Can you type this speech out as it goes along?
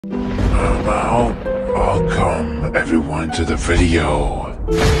Mao Mao, welcome everyone to the video.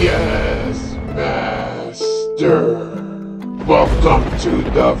 Yes, Master. Welcome to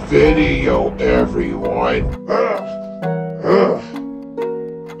the video, everyone.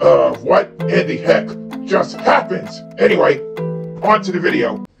 What in the heck just happened? Anyway, on to the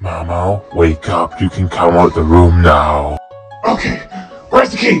video. Mao Mao, wake up. You can come out the room now. Okay, where's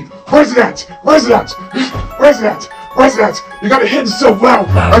the key? Where's it at? Where's it at? Where's it at? Where's it at? You got it hidden so well.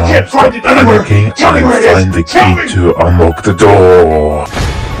 Mao I can't Mao, find it anywhere. panicking. Tell me where it is. Find the Tell key me. to unlock the door.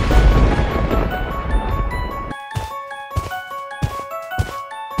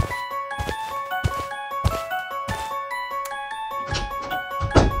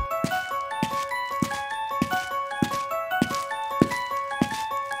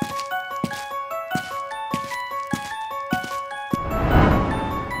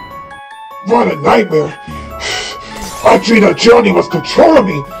 What a nightmare. I dreamed that Geraldine was controlling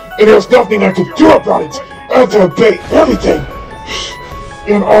me, and there was nothing I could do about it. I had to obey everything.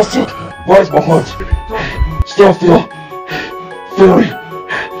 And also, why is my heart still feel very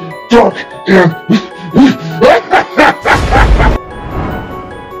dark and...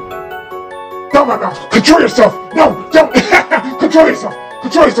 No, my mouth! Control yourself! No, don't! Control yourself!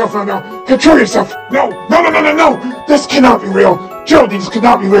 Control yourself right now! Control yourself! No! No, no, no, no, no! This cannot be real! Geraldine, this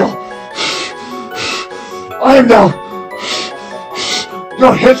cannot be real! I am now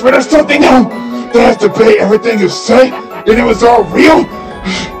your henchman or something now that has to obey everything you say, and it was all real?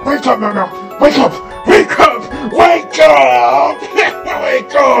 Wake up, Mao Mao! Wake up! Wake up! Wake up!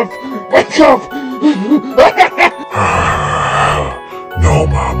 Wake up! Wake up! No,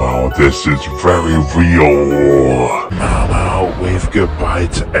 Mao Mao, this is very real. Mao Mao, wave goodbye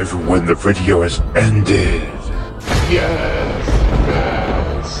to everyone. The video has ended. Yes,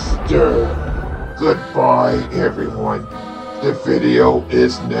 Master. Goodbye, everyone. The video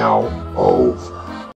is now over.